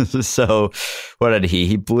universe. So what did he?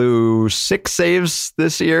 He blew 6 saves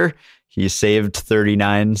this year. He saved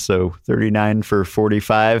 39, so 39 for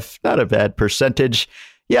 45. Not a bad percentage.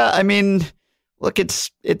 Yeah, I mean, look,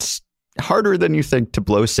 it's harder than you think to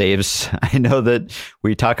blow saves. I know that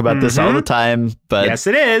we talk about this all the time, but yes,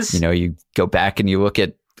 it is. You know, you go back and you look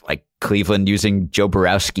at like Cleveland using Joe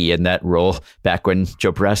Borowski in that role back when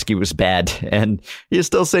Joe Borowski was bad, and he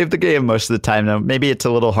still saved the game most of the time. Now, maybe it's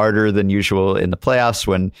a little harder than usual in the playoffs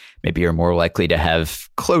when maybe you're more likely to have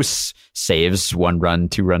close saves, 1-run,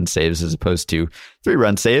 2-run saves, as opposed to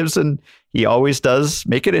 3-run saves. And he always does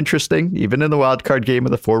make it interesting. Even in the wild card game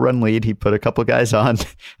with a 4-run lead, he put a couple guys on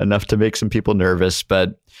enough to make some people nervous.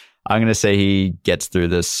 But I'm going to say he gets through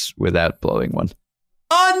this without blowing one.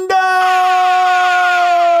 Under!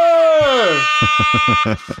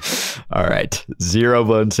 All right. 0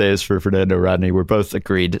 blown saves for Fernando Rodney. We're both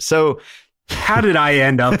agreed. So how did I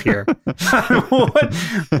end up here? What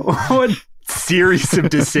series of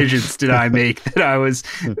decisions did I make that I was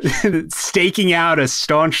staking out a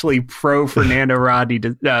staunchly pro Fernando Rodney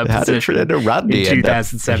position? How did Fernando Rodney in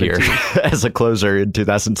 2017 as a closer in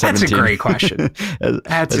 2017? That's a great question.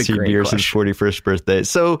 as he nears his 41st birthday.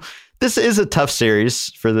 So this is a tough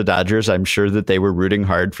series for the Dodgers. I'm sure that they were rooting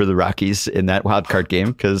hard for the Rockies in that wild card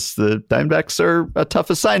game because the Diamondbacks are a tough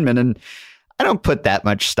assignment. And I don't put that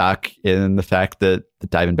much stock in the fact that the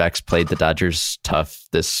Diamondbacks played the Dodgers tough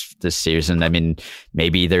this season. I mean,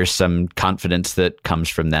 maybe there's some confidence that comes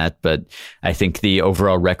from that, but I think the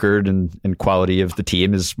overall record and quality of the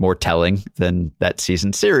team is more telling than that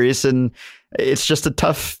season series. And it's just a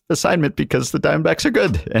tough assignment because the Diamondbacks are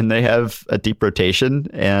good and they have a deep rotation,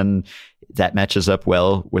 and that matches up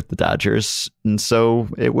well with the Dodgers. And so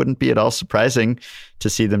it wouldn't be at all surprising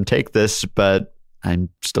to see them take this, but I'm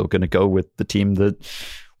still going to go with the team that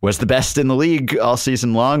was the best in the league all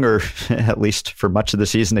season long, or at least for much of the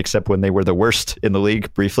season, except when they were the worst in the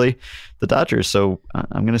league briefly, the Dodgers. So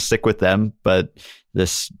I'm going to stick with them, but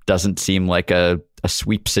this doesn't seem like a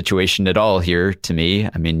sweep situation at all here to me.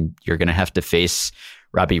 I mean, you're going to have to face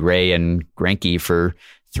Robbie Ray and Greinke for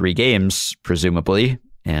 3 games, presumably,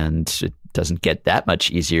 and it doesn't get that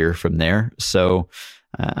much easier from there. So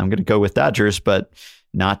I'm going to go with Dodgers, but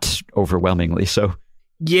not overwhelmingly so.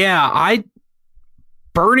 Yeah,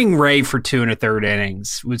 burning Ray for 2 1/3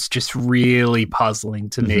 innings was just really puzzling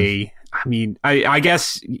to me. I mean, I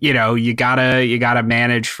guess, you know, you gotta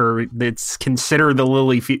manage for, it's consider the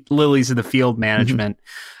lilies of the field management.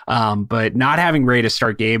 But not having Ray to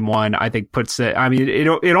start game 1, I think puts it, I mean,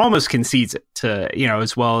 it almost concedes it to, you know,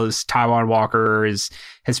 as well as Taijuan Walker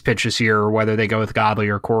has pitched this year, or whether they go with Godley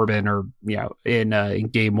or Corbin, or, you know, in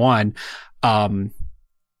game 1.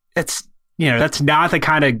 It's, you know, that's not the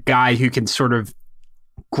kind of guy who can sort of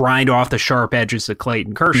grind off the sharp edges of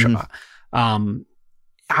Clayton Kershaw.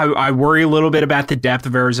 I worry a little bit about the depth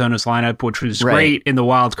of Arizona's lineup, which was great in the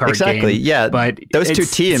wild card game. Yeah, but those two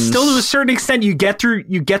teams, still to a certain extent, you get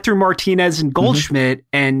through Martinez and Goldschmidt,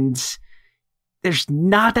 and there's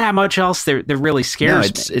not that much else that really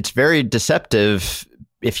scares me. It's very deceptive.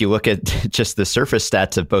 If you look at just the surface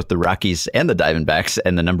stats of both the Rockies and the Diamondbacks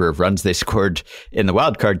and the number of runs they scored in the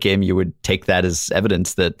wild card game, you would take that as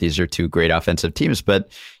evidence that these are 2 great offensive teams.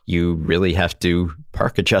 But you really have to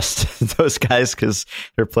park adjust those guys because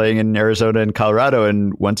they're playing in Arizona and Colorado.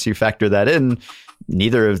 And once you factor that in,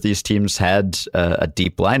 neither of these teams had a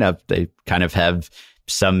deep lineup. They kind of have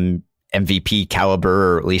some MVP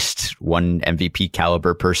caliber, or at least one MVP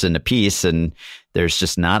caliber person apiece. And there's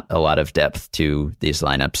just not a lot of depth to these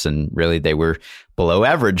lineups. And really, they were below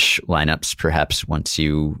average lineups, perhaps, once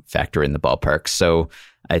you factor in the ballpark. So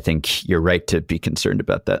I think you're right to be concerned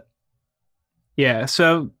about that. Yeah.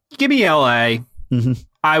 So give me LA.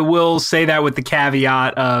 I will say that with the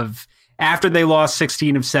caveat of, after they lost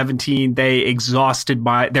 16 of 17, they exhausted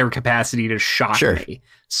their capacity to shock me.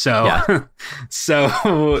 So, so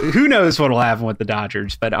who knows what will happen with the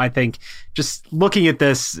Dodgers? But I think just looking at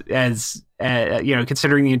this as, you know,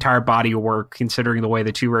 considering the entire body of work, considering the way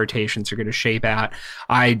the 2 rotations are going to shape out,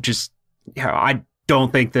 I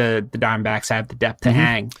don't think the Diamondbacks have the depth to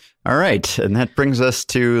hang. All right. And that brings us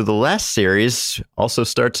to the last series. Also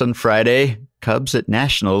starts on Friday, Cubs at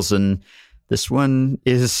Nationals. And this one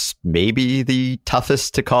is maybe the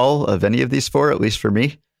toughest to call of any of these 4, at least for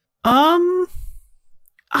me.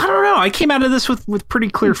 I don't know. I came out of this with pretty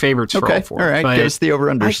clear favorites for all four. All right, give us the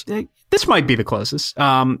over-unders. This might be the closest.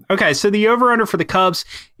 Okay, so the over-under for the Cubs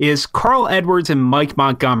is Carl Edwards and Mike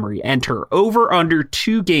Montgomery enter over-under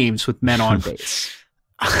 2 games with men on base.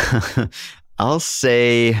 I'll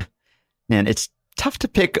say, man, it's tough to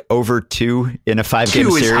pick over 2 in a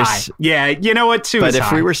 5-game series. 2 is high. Yeah, you know what? 2 is high. But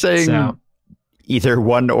if we were saying either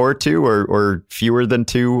 1 or 2 or fewer than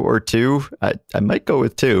 2 or 2, I might go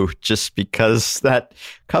with 2 just because that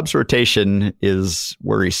Cubs rotation is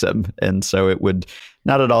worrisome. And so it would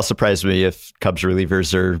not at all surprise me if Cubs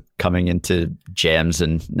relievers are coming into jams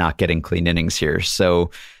and not getting clean innings here.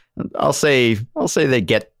 So I'll say they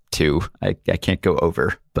get 2. I can't go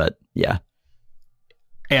over, but yeah.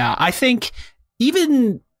 Yeah, I think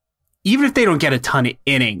even if they don't get a ton of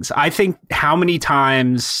innings, I think how many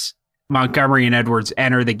times Montgomery and Edwards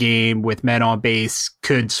enter the game with men on base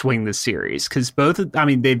could swing the series, because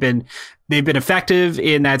they've been effective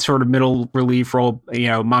in that sort of middle relief role. You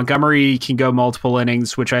know, Montgomery can go multiple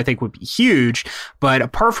innings, which I think would be huge. But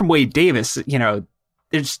apart from Wade Davis, you know,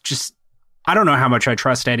 it's just, I don't know how much I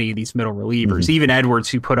trust any of these middle relievers. Even Edwards,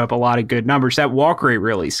 who put up a lot of good numbers, that walk rate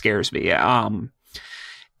really scares me.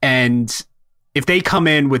 And if they come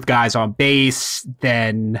in with guys on base,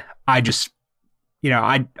 then I just, you know,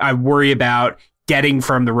 I worry about getting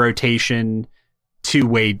from the rotation to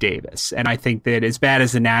Wade Davis. And I think that as bad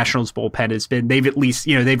as the Nationals bullpen has been, they've at least,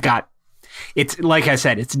 you know, they've got, it's like I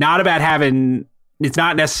said, it's not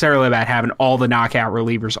necessarily about having all the knockout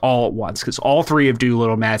relievers all at once, because all 3 of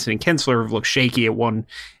Doolittle, Madsen, and Kinsler have looked shaky at one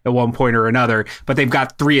point or another, but they've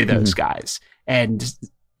got 3 of those guys. And,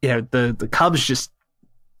 you know, the Cubs just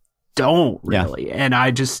don't really. Yeah. And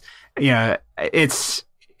I just, you know, it's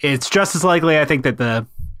just as likely, I think,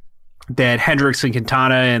 that Hendricks and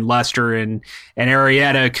Quintana and Lester and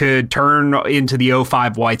Arrieta could turn into the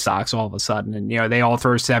 05 White Sox all of a sudden. And, you know, they all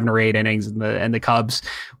throw 7 or 8 innings and the Cubs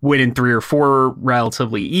win in 3 or 4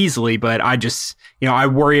 relatively easily. But I just, you know, I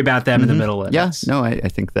worry about them in the middle innings. Yeah, no, I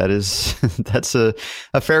think that's a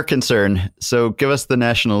fair concern. So give us the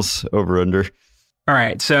Nationals over under. All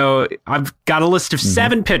right. So I've got a list of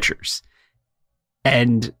 7 pitchers,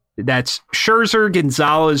 and that's Scherzer,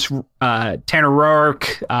 Gonzalez, Tanner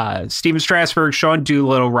Roark, Steven Strasburg, Sean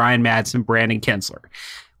Doolittle, Ryan Madsen, Brandon Kinsler.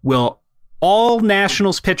 Will all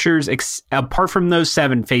Nationals pitchers, apart from those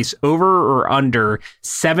 7, face over or under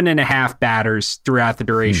 7.5 batters throughout the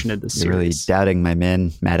duration of the series? You're really doubting my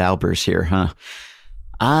man Matt Albers here, huh?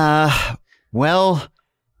 Well,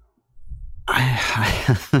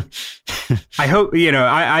 I hope, you know,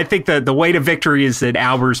 I think that the way to victory is that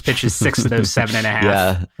Albers pitches 6 of those 7.5.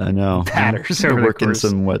 Yeah, I know. Batters. They're working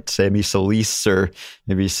some, Sammy Solis, or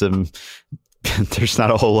maybe some, there's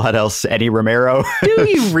not a whole lot else. Eddie Romero. Do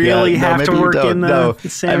you really have to work in the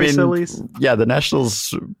Sammy Solis? Yeah, the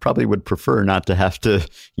Nationals probably would prefer not to have to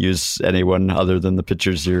use anyone other than the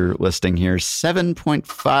pitchers you're listing here.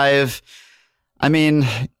 7.5. I mean,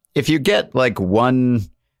 if you get like one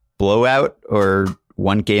blowout or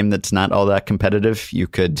one game that's not all that competitive, you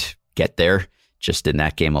could get there just in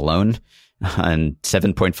that game alone. And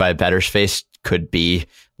 7.5 batters faced could be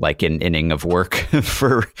like an inning of work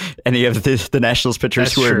for any of the Nationals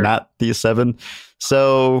pitchers who are not these 7.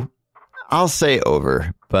 So I'll say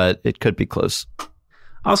over, but it could be close.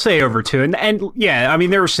 I'll say over too. And yeah, I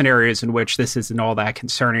mean, there are scenarios in which this isn't all that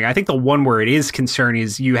concerning. I think the one where it is concerning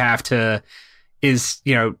is you know,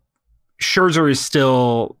 Scherzer is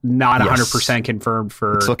still not 100% confirmed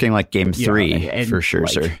for. It's looking like game 3 for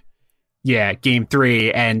Scherzer. Game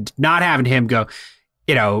 3, and not having him go.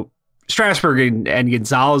 You know, Strasburg and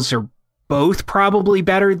Gonzalez are both probably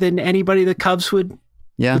better than anybody the Cubs would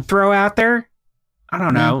throw out there. I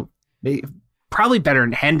don't know. Probably better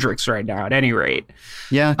than Hendricks right now, at any rate.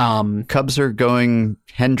 Yeah. Cubs are going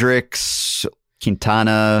Hendricks,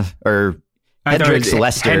 Quintana, or Hendricks,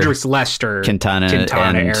 Lester, Quintana and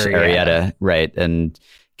Arrieta. Right. And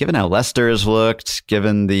given how Lester has looked,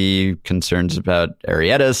 given the concerns about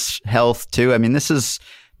Arrieta's health too, I mean, this is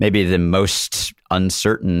maybe the most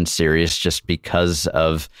uncertain series just because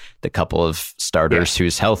of the couple of starters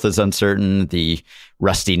whose health is uncertain, the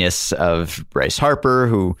rustiness of Bryce Harper,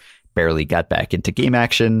 who barely got back into game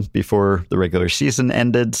action before the regular season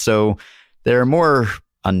ended. So there are more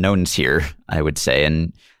unknowns here, I would say.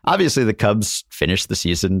 And obviously the Cubs finished the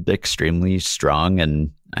season extremely strong,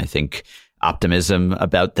 and I think optimism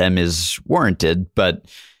about them is warranted, but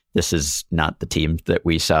this is not the team that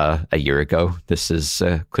we saw a year ago. This is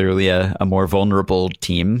clearly a more vulnerable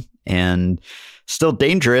team and still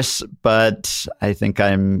dangerous, but I think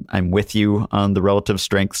I'm with you on the relative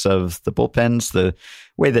strengths of the bullpens. The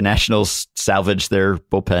way the Nationals salvaged their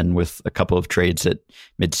bullpen with a couple of trades at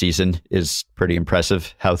midseason is pretty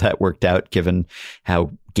impressive. How that worked out, given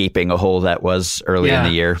how gaping a hole that was early in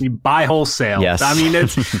the year. You buy wholesale. Yes. I mean,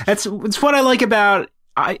 it's what I like about.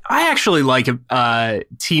 I actually like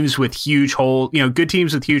teams with huge holes. Good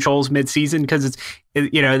teams with huge holes midseason because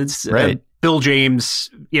it's right. Bill James,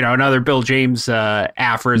 another Bill James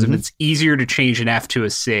aphorism. It's easier to change an F to a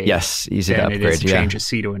C. Yes, easy to upgrade. It is to change a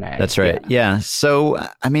C to an A. That's right. Yeah. So,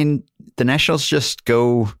 I mean, the Nationals just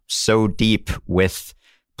go so deep with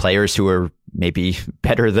players who are maybe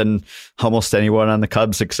better than almost anyone on the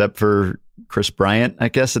Cubs except for Chris Bryant, I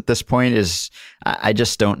guess, at this point. I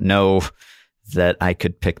just don't know that I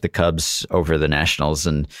could pick the Cubs over the Nationals.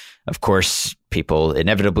 And of course, people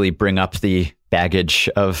inevitably bring up the baggage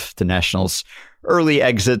of the Nationals' early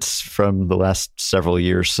exits from the last several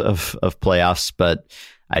years of playoffs, but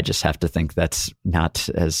I just have to think that's not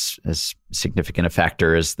as significant a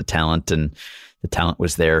factor as the talent, and the talent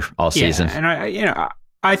was there all season. And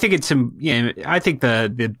I think I think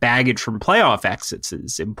the baggage from playoff exits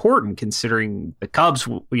is important, considering the Cubs,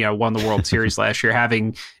 won the World Series last year,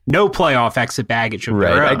 having no playoff exit baggage of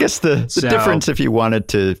their own. I guess the difference, if you wanted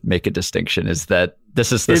to make a distinction, is that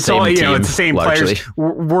this is the same team. It's the same largely. players.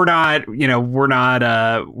 We're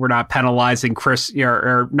not penalizing Chris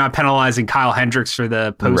or not penalizing Kyle Hendricks for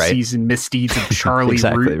the postseason misdeeds of Charlie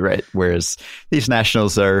exactly Root. Right. Whereas these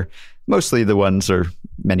Nationals are mostly the ones, or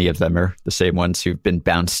many of them are the same ones who've been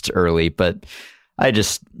bounced early, but I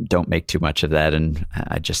just don't make too much of that. And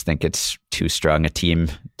I just think it's too strong a team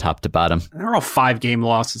top to bottom. They're all 5-game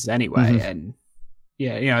losses anyway. And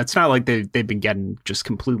it's not like they've been getting just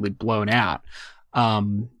completely blown out.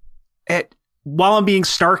 While I'm being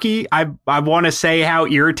snarky, I want to say how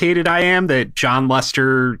irritated I am that John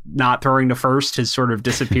Lester not throwing to first has sort of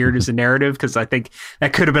disappeared as a narrative, because I think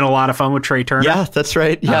that could have been a lot of fun with Trey Turner. Yeah, that's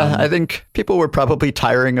right. Yeah, I think people were probably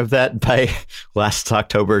tiring of that by last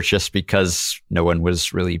October, just because no one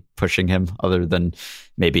was really pushing him other than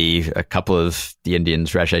maybe a couple of the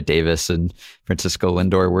Indians, Rajai Davis and Francisco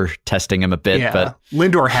Lindor, were testing him a bit. Yeah, but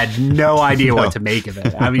Lindor had no idea what to make of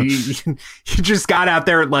it. I mean, he just got out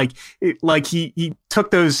there like he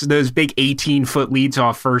took those big 18-foot leads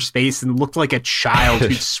off first base and looked like a child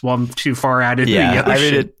who swum too far out into the ocean.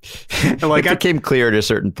 I mean, it became clear at a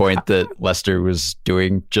certain point that Lester was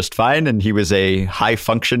doing just fine, and he was a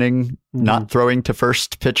high-functioning, not throwing to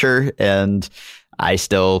first pitcher, and I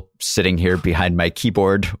still, sitting here behind my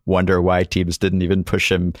keyboard, wonder why teams didn't even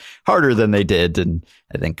push him harder than they did. And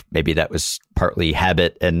I think maybe that was partly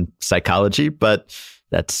habit and psychology, but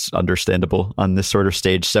that's understandable on this sort of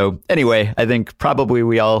stage. So anyway, I think probably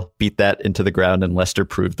we all beat that into the ground, and Lester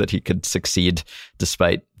proved that he could succeed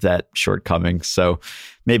despite that shortcoming. So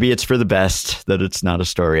maybe it's for the best that it's not a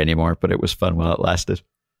story anymore, but it was fun while it lasted.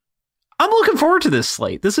 I'm looking forward to this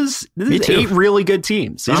slate. This is 8 really good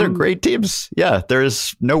teams. These are great teams. Yeah, there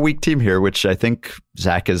is no weak team here, which I think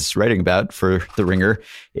Zach is writing about for The Ringer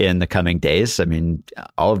in the coming days. I mean,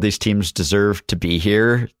 all of these teams deserve to be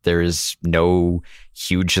here. There is no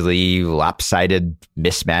hugely lopsided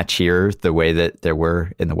mismatch here the way that there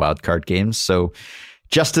were in the wild card games. So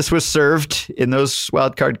justice was served in those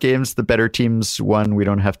wild card games. The better teams won. We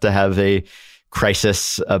don't have to have a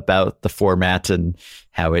crisis about the format and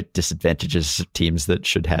how it disadvantages teams that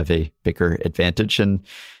should have a bigger advantage. And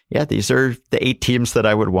yeah, these are the 8 teams that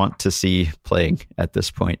I would want to see playing at this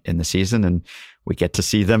point in the season. And we get to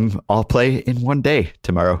see them all play in one day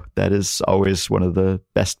tomorrow. That is always one of the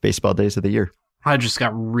best baseball days of the year. I just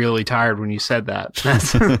got really tired when you said that.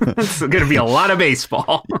 That's going to be a lot of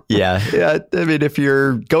baseball. Yeah. I mean, if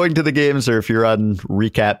you're going to the games, or if you're on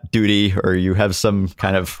recap duty, or you have some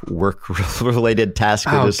kind of work-related task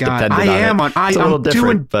that is dependent on it, it's a little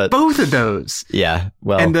different. But both of those. Yeah.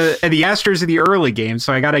 Well, and the Astros are the early games,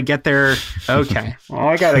 so I got to get there. Okay. Well,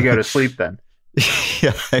 I got to go to sleep then.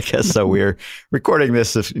 Yeah, I guess so. We're recording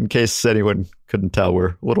this, in case anyone couldn't tell,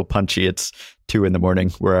 we're a little punchy. It's 2 a.m.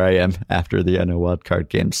 where I am after the NL wildcard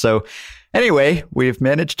game. So anyway, we've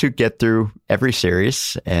managed to get through every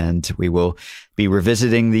series, and we will be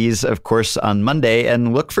revisiting these, of course, on Monday,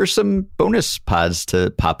 and look for some bonus pods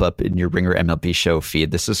to pop up in your Ringer MLB Show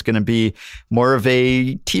feed. This is going to be more of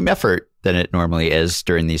a team effort than it normally is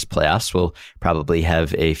during these playoffs. We'll probably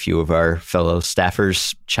have a few of our fellow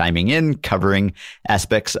staffers chiming in, covering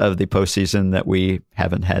aspects of the postseason that we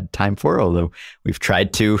haven't had time for, although we've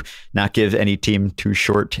tried to not give any team too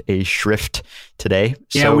short a shrift today.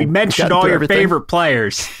 Yeah, so we mentioned all your favorite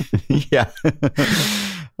players. Yeah.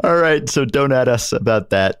 All right, so don't add us about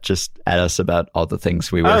that. Just add us about all the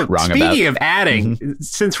things we were wrong about. Speaking of adding,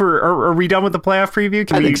 since are we done with the playoff preview?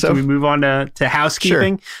 Can we move on to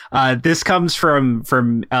housekeeping? Sure. This comes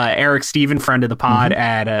from Eric Steven, friend of the pod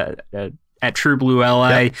at True Blue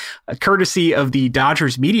LA, courtesy of the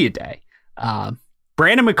Dodgers Media Day.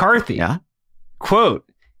 Brandon McCarthy, quote,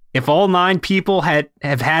 "If all 9 people have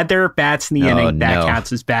had their bats in the inning, that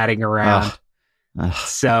counts as batting around."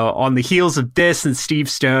 So on the heels of this and Steve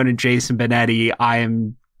Stone and Jason Benetti, I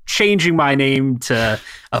am changing my name to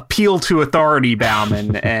Appeal to Authority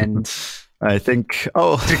Baumann and I think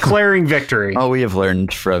declaring victory. All we have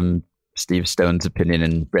learned from Steve Stone's opinion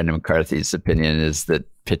and Brandon McCarthy's opinion is that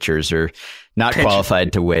pitchers are not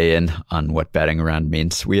qualified to weigh in on what batting around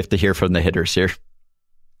means. We have to hear from the hitters here.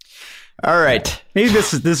 All right. Maybe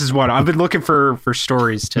this is one. I've been looking for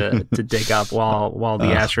stories to dig up while the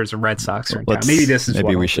Astros and Red Sox are in town.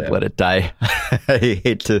 Maybe we should let it die. I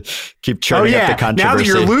hate to keep churning up the controversy. Now that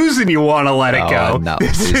you're losing, you want to let it go. I'm not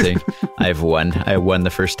losing. I've won. I won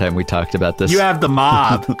the first time we talked about this. You have the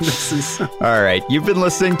mob. All right. You've been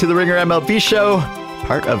listening to the Ringer MLB Show,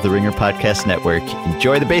 part of the Ringer Podcast Network.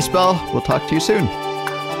 Enjoy the baseball. We'll talk to you soon.